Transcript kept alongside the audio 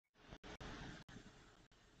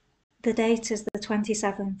The date is the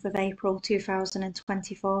 27th of April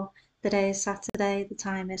 2024. The day is Saturday. The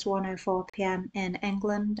time is 1:04 p.m. in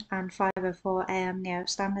England and 5:04 a.m. Neo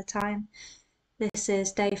Standard Time. This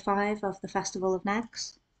is day 5 of the Festival of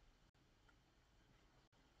Neggs.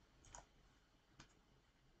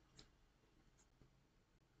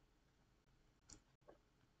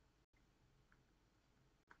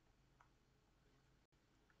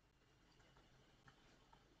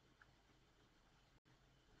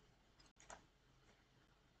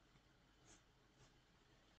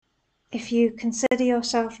 If you consider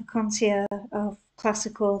yourself a connoisseur of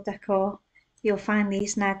classical decor, you'll find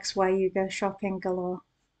these Neggs where you go shopping galore.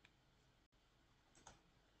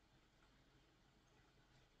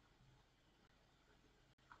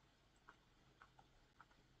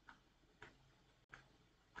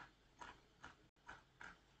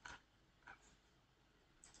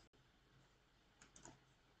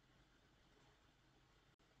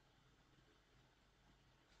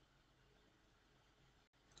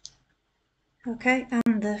 Okay,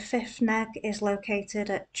 and the 5th Negg is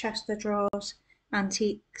located at Chester Drawers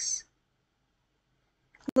Antiques.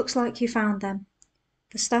 Looks like you found them.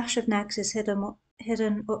 The stash of Neggs is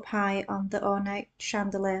hidden up high on the ornate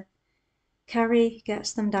chandelier. Kerry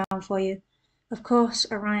gets them down for you. Of course,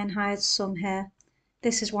 Orion hides some here.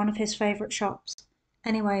 This is one of his favourite shops.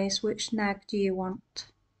 Anyways, which Negg do you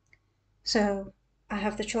want? So, I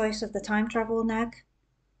have the choice of the time travel Negg,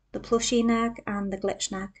 the plushie Negg, and the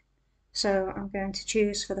glitch Negg. So I'm going to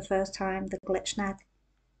choose for the first time the glitch Negg.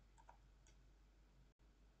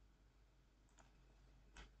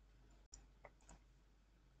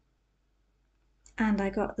 And I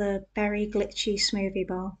got the berry glitchy smoothie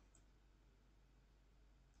bowl.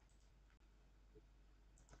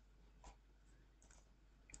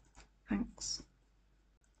 Thanks.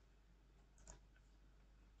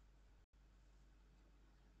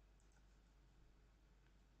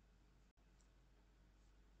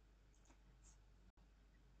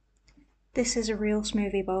 This is a real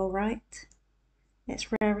smoothie bowl, right? It's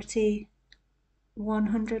rarity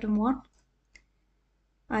 101.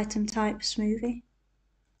 Item type smoothie.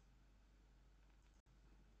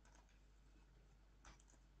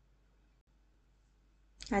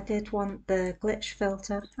 I did want the glitch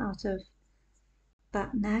filter out of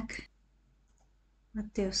that Negg.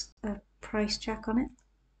 I'd do a price check on it.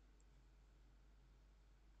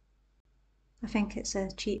 I think it's a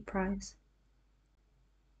cheap price.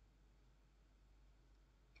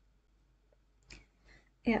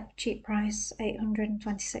 Yep, cheap price,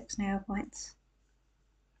 826 Neopets.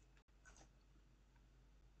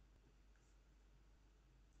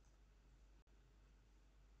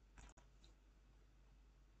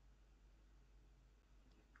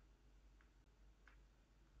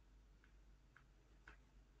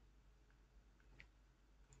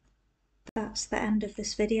 That's the end of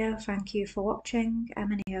this video. Thank you for watching.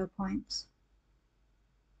 Neopets.